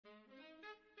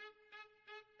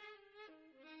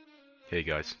Hey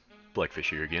guys, Blackfish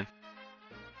here again.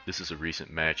 This is a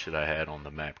recent match that I had on the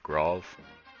map Grove.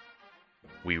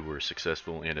 We were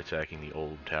successful in attacking the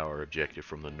old tower objective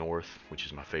from the north, which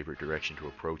is my favorite direction to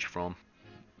approach from.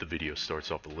 The video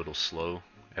starts off a little slow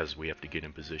as we have to get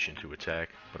in position to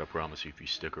attack, but I promise you if you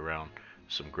stick around,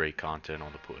 some great content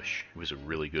on the push. It was a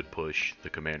really good push, the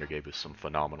commander gave us some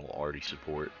phenomenal arty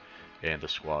support, and the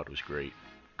squad was great.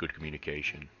 Good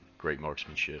communication, great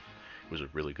marksmanship. It was a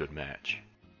really good match.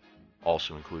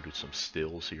 Also included some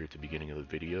stills here at the beginning of the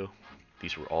video.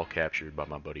 These were all captured by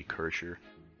my buddy Kirscher.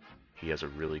 He has a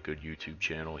really good YouTube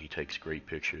channel. He takes great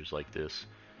pictures like this.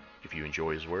 If you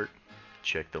enjoy his work,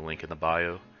 check the link in the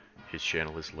bio. His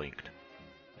channel is linked.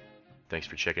 Thanks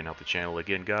for checking out the channel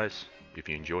again, guys. If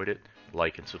you enjoyed it,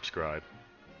 like and subscribe.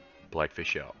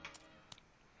 Blackfish out.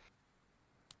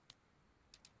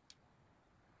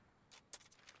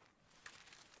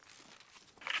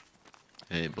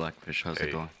 Hey Blackfish, how's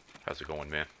it going? How's it going,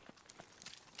 man?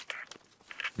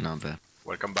 Not bad.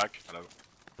 Welcome back. Hello.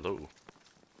 Hello.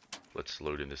 Let's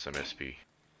load in this MSP.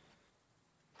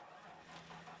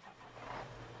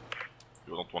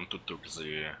 You don't want to take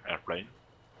the airplane?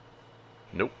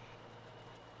 Nope.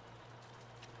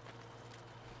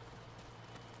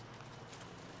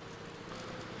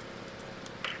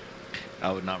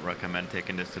 I would not recommend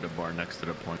taking this to the bar next to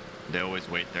the point. They always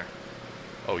wait there.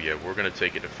 Oh yeah, we're gonna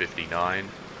take it to 59.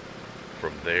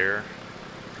 From there,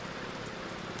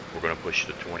 we're gonna push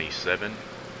to 27,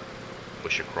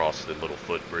 push across the little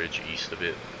footbridge east of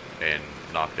it, and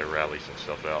knock their rallies and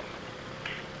stuff out.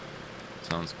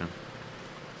 Sounds good.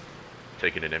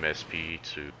 Taking an MSP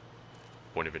to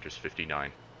point of interest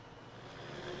 59.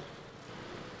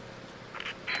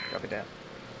 Copy that.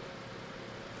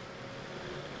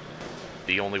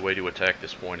 The only way to attack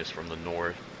this point is from the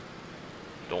north.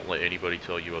 Don't let anybody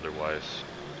tell you otherwise.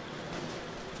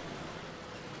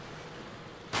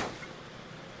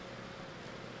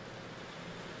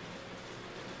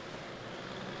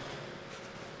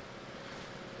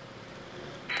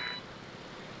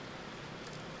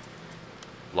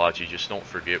 Logi, just don't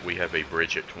forget we have a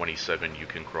bridge at 27 you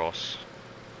can cross.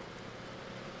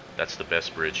 That's the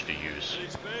best bridge to use.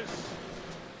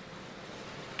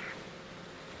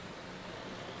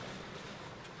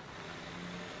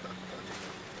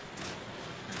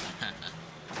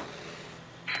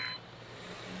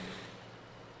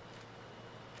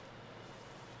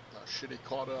 Oh shit, he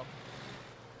caught up.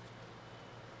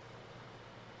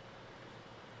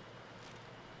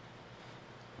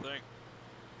 Thank.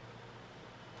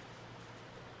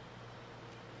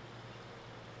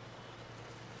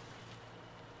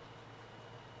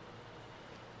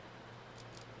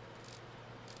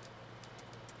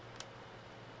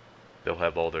 They'll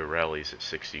have all their rallies at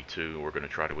 62. We're going to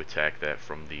try to attack that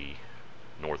from the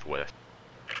northwest.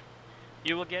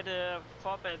 You will get a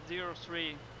fob at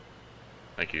 03.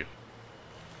 Thank you.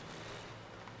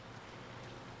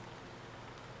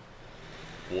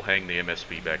 We'll hang the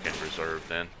MSP back in reserve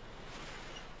then.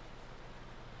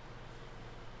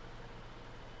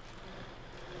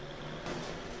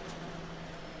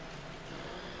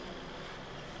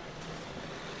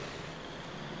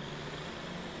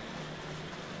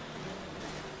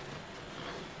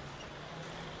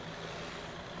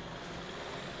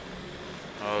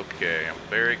 Okay, I'm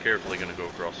very carefully going to go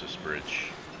across this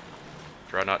bridge.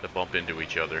 Try not to bump into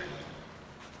each other.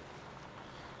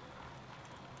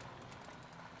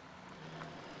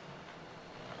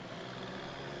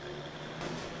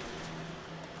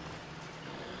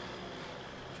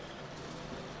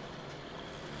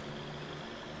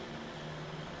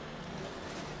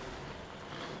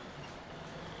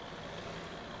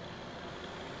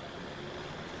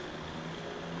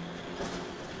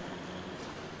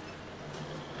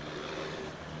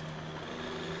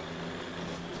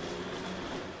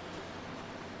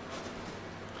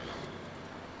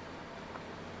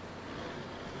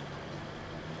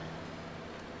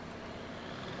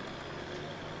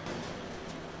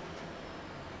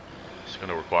 It's going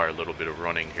to require a little bit of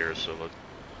running here, so let's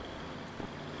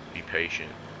be patient.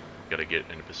 Got to get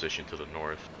in a position to the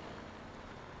north.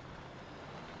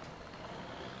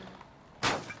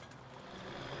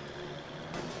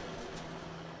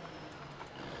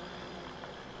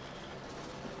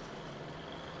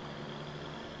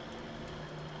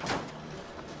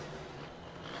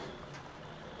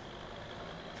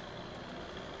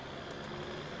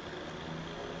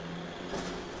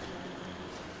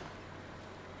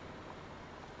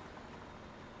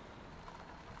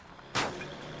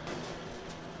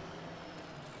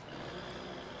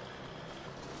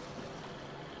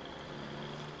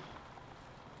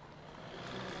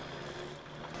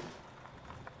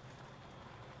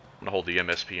 gonna hold the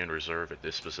MSP in reserve at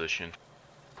this position.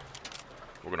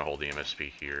 We're gonna hold the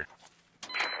MSP here.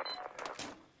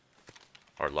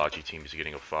 Our Logi team is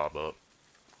getting a fob up.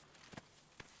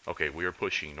 Okay, we are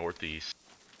pushing northeast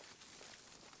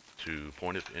to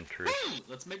point of interest. Woo!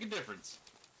 Let's make a difference.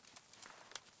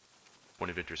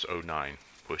 Point of interest 09.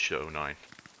 Push to 09.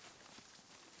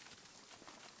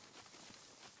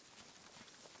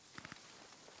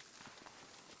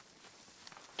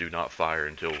 Do not fire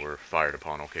until we're fired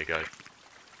upon, okay guys?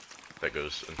 That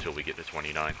goes until we get to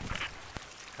 29.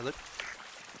 Hello?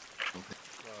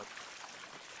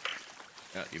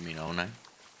 You mean 09?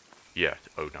 Yeah,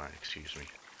 09, excuse me.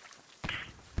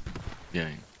 Yeah.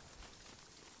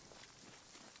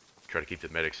 Try to keep the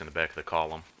medics in the back of the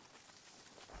column.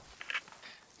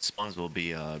 Spawns will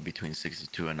be between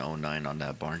 62 and 09 on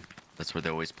that barn. That's where they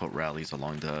always put rallies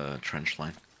along the trench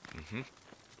line. I'm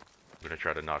gonna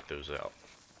try to knock those out.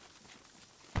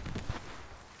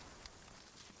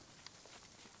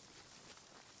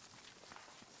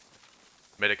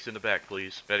 Medics in the back,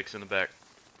 please. Medics in the back.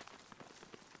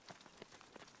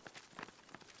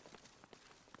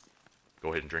 Go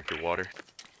ahead and drink your water.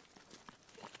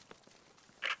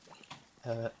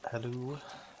 Hello?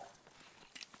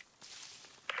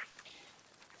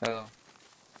 Hello.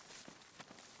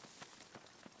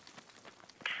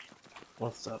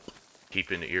 What's up? Keep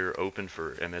an ear open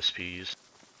for MSPs,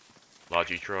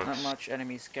 Logi trucks. Not much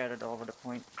enemies scattered all over the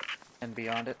point and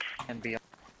beyond it and beyond.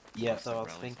 Yeah, so I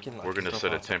was thinking like, We're gonna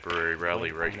set a temporary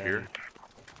rally right here.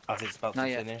 As it's about Not to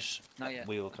yet. finish, Not yet.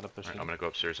 we will kind of push Alright, in. I'm gonna go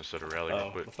upstairs and set a rally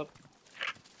real quick. What's up?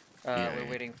 We're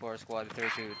waiting for Squad 3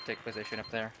 to take position up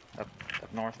there, up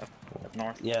north, up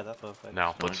north. Yeah, that's perfect.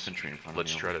 Now No let's infantry in front of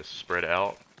let's me try over to spread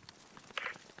out.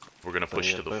 We're gonna So,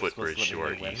 push yeah, to the both footbridge to let our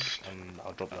me know when, east. And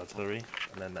I'll drop the artillery,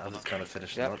 and then as it's kind of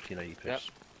finishing Yep. up, you know, you push. Yep.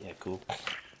 Yeah, cool.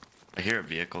 I hear a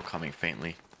vehicle coming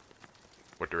faintly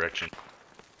What direction?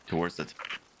 towards the,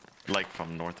 like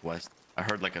from northwest. I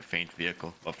heard like a faint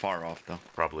vehicle, but far off though.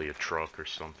 Probably a truck or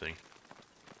something.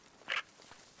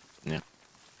 Yeah.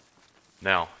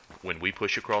 Now, when we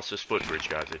push across this footbridge,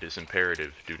 guys, it is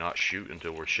imperative, do not shoot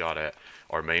until we're shot at.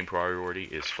 Our main priority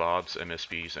is FOBs,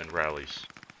 MSBs, and rallies.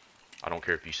 I don't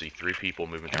care if you see 3 people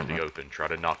moving through the open, try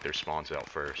to knock their spawns out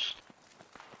first.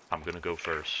 I'm gonna go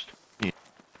first.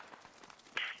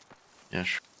 Yeah,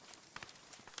 sure.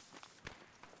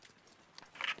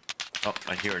 Oh,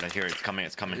 I hear it, it's coming,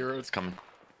 it's coming, Hear it. it's coming.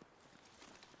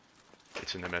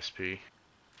 It's an MSP.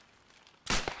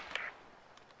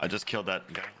 I just killed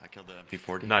that guy, I killed the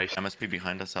MP40. Nice. MSP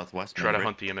behind us, southwest. Try main to bridge.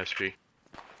 hunt the MSP.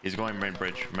 He's going main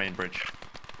bridge, main bridge.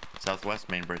 Southwest,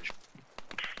 main bridge.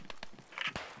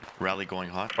 Rally going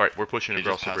hot. Alright, we're pushing They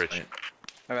across just the passed bridge. by it.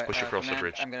 Alright, Push across the command,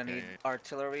 bridge. I'm gonna need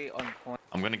artillery on point.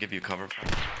 I'm gonna give you cover.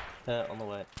 On the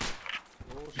way.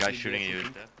 Guy shooting at you is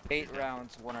dead. 8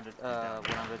 rounds,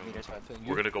 100 meters.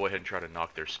 We're gonna go ahead and try to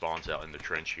knock their spawns out in the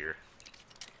trench here.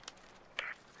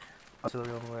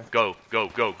 Artillery on the way. Go, go,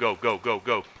 go, go, go, go,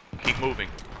 go. Keep moving.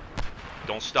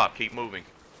 Don't stop, keep moving.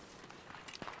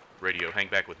 Radio, hang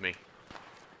back with me.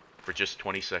 For just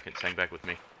 20 seconds, hang back with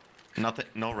me. Nothing,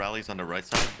 no rallies on the right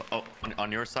side. Oh,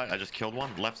 on your side, I just killed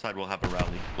one. Left side will have a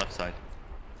rally. Left side.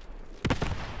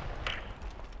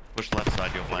 Push left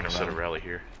side, you'll We're find gonna a set a rally. rally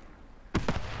here.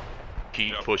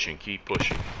 Keep Yep. pushing, keep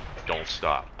pushing. Don't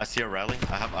stop. I see a rally.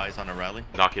 I have eyes on a rally.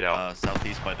 Knock it out.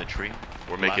 Southeast by the tree.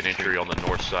 We're making last entry tree. on the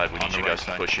north side. We On need the you right guys to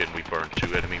side. push in. We burned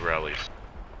 2 enemy rallies.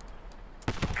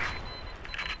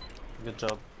 Good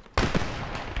job.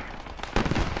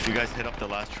 If you guys hit up the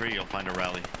last tree, you'll find a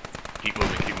rally. Keep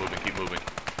moving, keep moving, keep moving.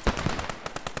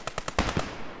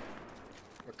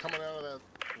 We're coming out of that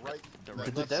right, that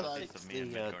Did the left dev side. fix me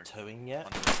and the Midgard. towing yet?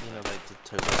 On the- You know, like the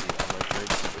tow by the ammo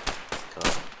crates.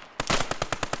 God.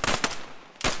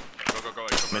 Go, I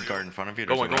cover Midgard you. in front of you.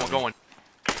 there's Going, a going, rally.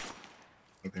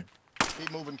 going.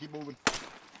 Keep moving, keep moving.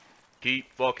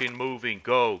 Keep fucking moving.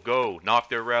 Go, go. Knock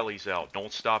their rallies out.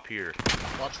 Don't stop here.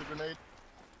 Watch the grenade.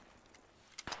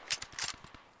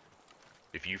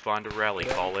 If you find a rally,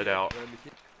 call it out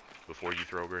before you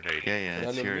throw a grenade. Yeah,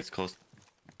 it's here. It's close.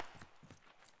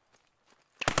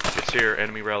 It's here.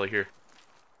 Enemy rally here.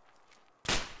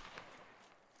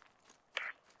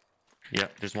 Yeah,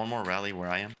 there's one more rally where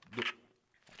I am.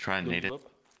 Try and nade it.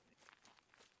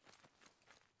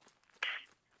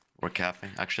 We're capping.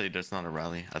 Actually, there's not a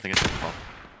rally. I think it's a pop.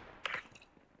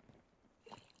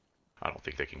 I don't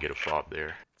think they can get a fob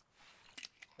there.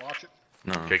 Watch it.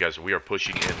 No. Okay, guys, we are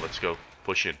pushing in. Let's go.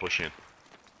 Push in, push in.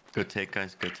 Good take,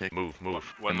 guys. Good take. Move, move.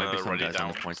 When There might be some ready guys on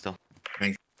down. the point still.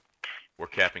 We're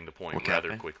capping the point We're rather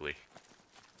capping? quickly.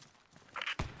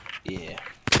 Yeah.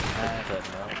 Uh, Dead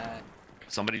now. uh,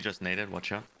 Somebody just naded.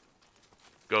 Watch out.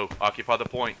 Go. Occupy the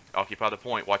point. Occupy the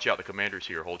point. Watch out. The commander's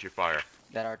here. Hold your fire.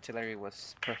 That artillery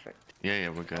was perfect. Yeah,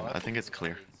 we're good. I think it's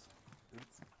clear.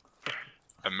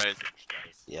 Amazing,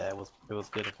 guys. Yeah, it was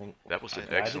good, I think. That was an I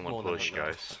did excellent more than push, I thought.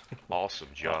 guys. Awesome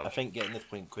I job. think getting this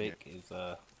point quick is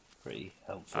pretty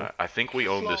helpful. I think we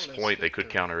own this point. They could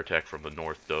counterattack from the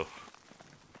north, though.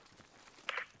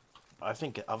 I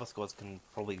think other squads can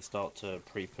probably start to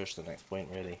pre-push the next point,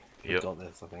 really. We've Yep. got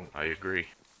this, I think. I agree.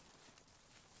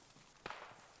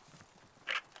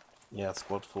 Yeah,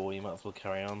 squad 4, you might as well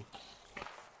carry on.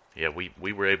 Yeah, we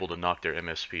were able to knock their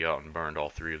MSP out and burned all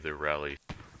 3 of their rallies.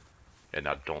 And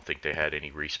I don't think they had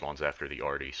any respawns after the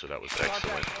arty, so that was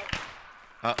excellent. There's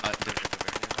a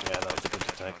Bavarian. Yeah, that was a good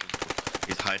attack.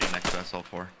 He's hiding next to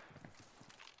SL4.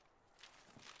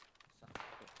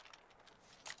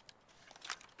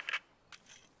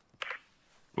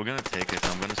 We're gonna take it,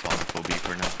 so I'm gonna spawn a full B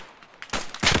for now.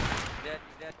 Dead,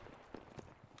 he's dead.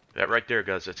 That right there,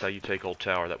 guys, that's how you take Old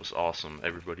Tower. That was awesome.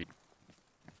 Everybody,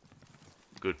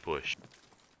 good push.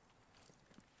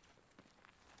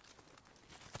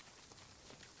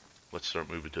 Let's start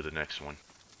moving to the next one.